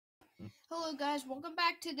Hello guys, welcome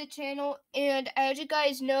back to the channel. And as you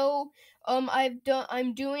guys know,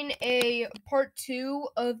 I'm doing a part 2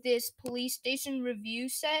 of this police station review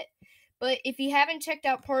set. But if you haven't checked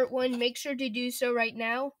out part 1, make sure to do so right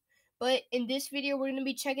now. But in this video, we're going to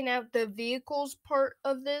be checking out the vehicles part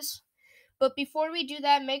of this. But before we do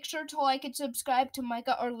that, make sure to like and subscribe to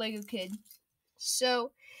Micah our Lego Kid.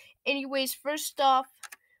 So, anyways, first off,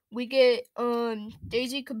 we get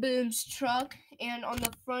Daisy Kaboom's truck, and on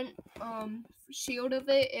the front shield of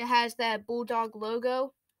it, it has that Bulldog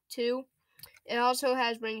logo too. It also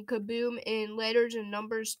has Ring Kaboom in letters and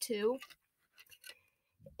numbers too.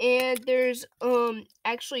 And there's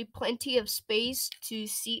actually plenty of space to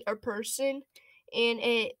seat a person.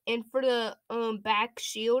 And for the back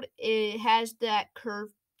shield, it has that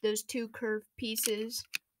those two curved pieces.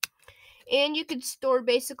 And you can store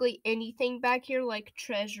basically anything back here like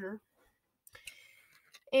treasure.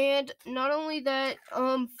 And not only that,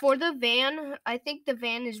 for the van, I think the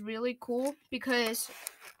van is really cool because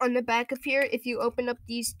on the back of here, if you open up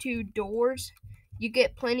these two doors, you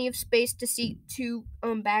get plenty of space to seat two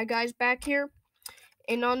bad guys back here.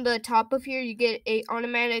 And on the top of here, you get a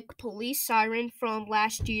automatic police siren from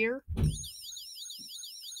last year,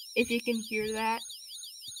 if you can hear that.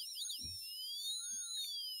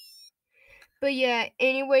 But yeah,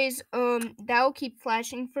 anyways, that will keep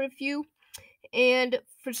flashing for a few. And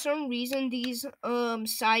for some reason, these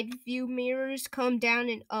side view mirrors come down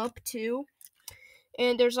and up too.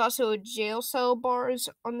 And there's also a jail cell bars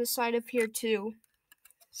on the side of here too.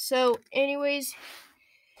 So anyways,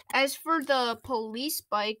 as for the police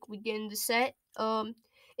bike we get in the set,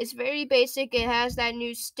 it's very basic. It has that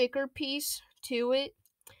new sticker piece to it.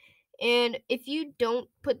 And if you don't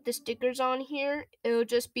put the stickers on here, it'll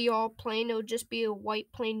just be all plain. It'll just be a white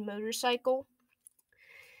plain motorcycle.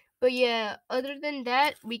 But yeah, other than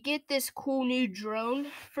that, we get this cool new drone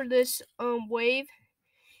for this wave.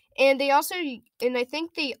 And I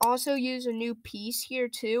think they also use a new piece here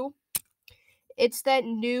too. It's that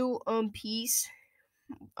new piece.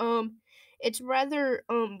 Um it's rather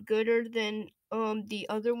gooder than the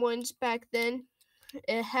other ones back then.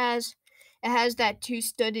 It has that two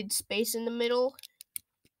studded space in the middle.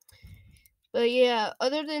 But yeah,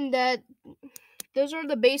 other than that, those are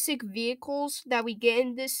the basic vehicles that we get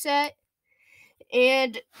in this set.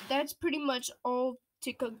 And that's pretty much all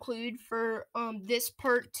to conclude for this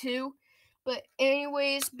part 2. But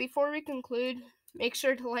anyways, before we conclude, make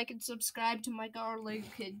sure to like and subscribe to my Lego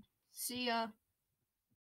Kid. See ya.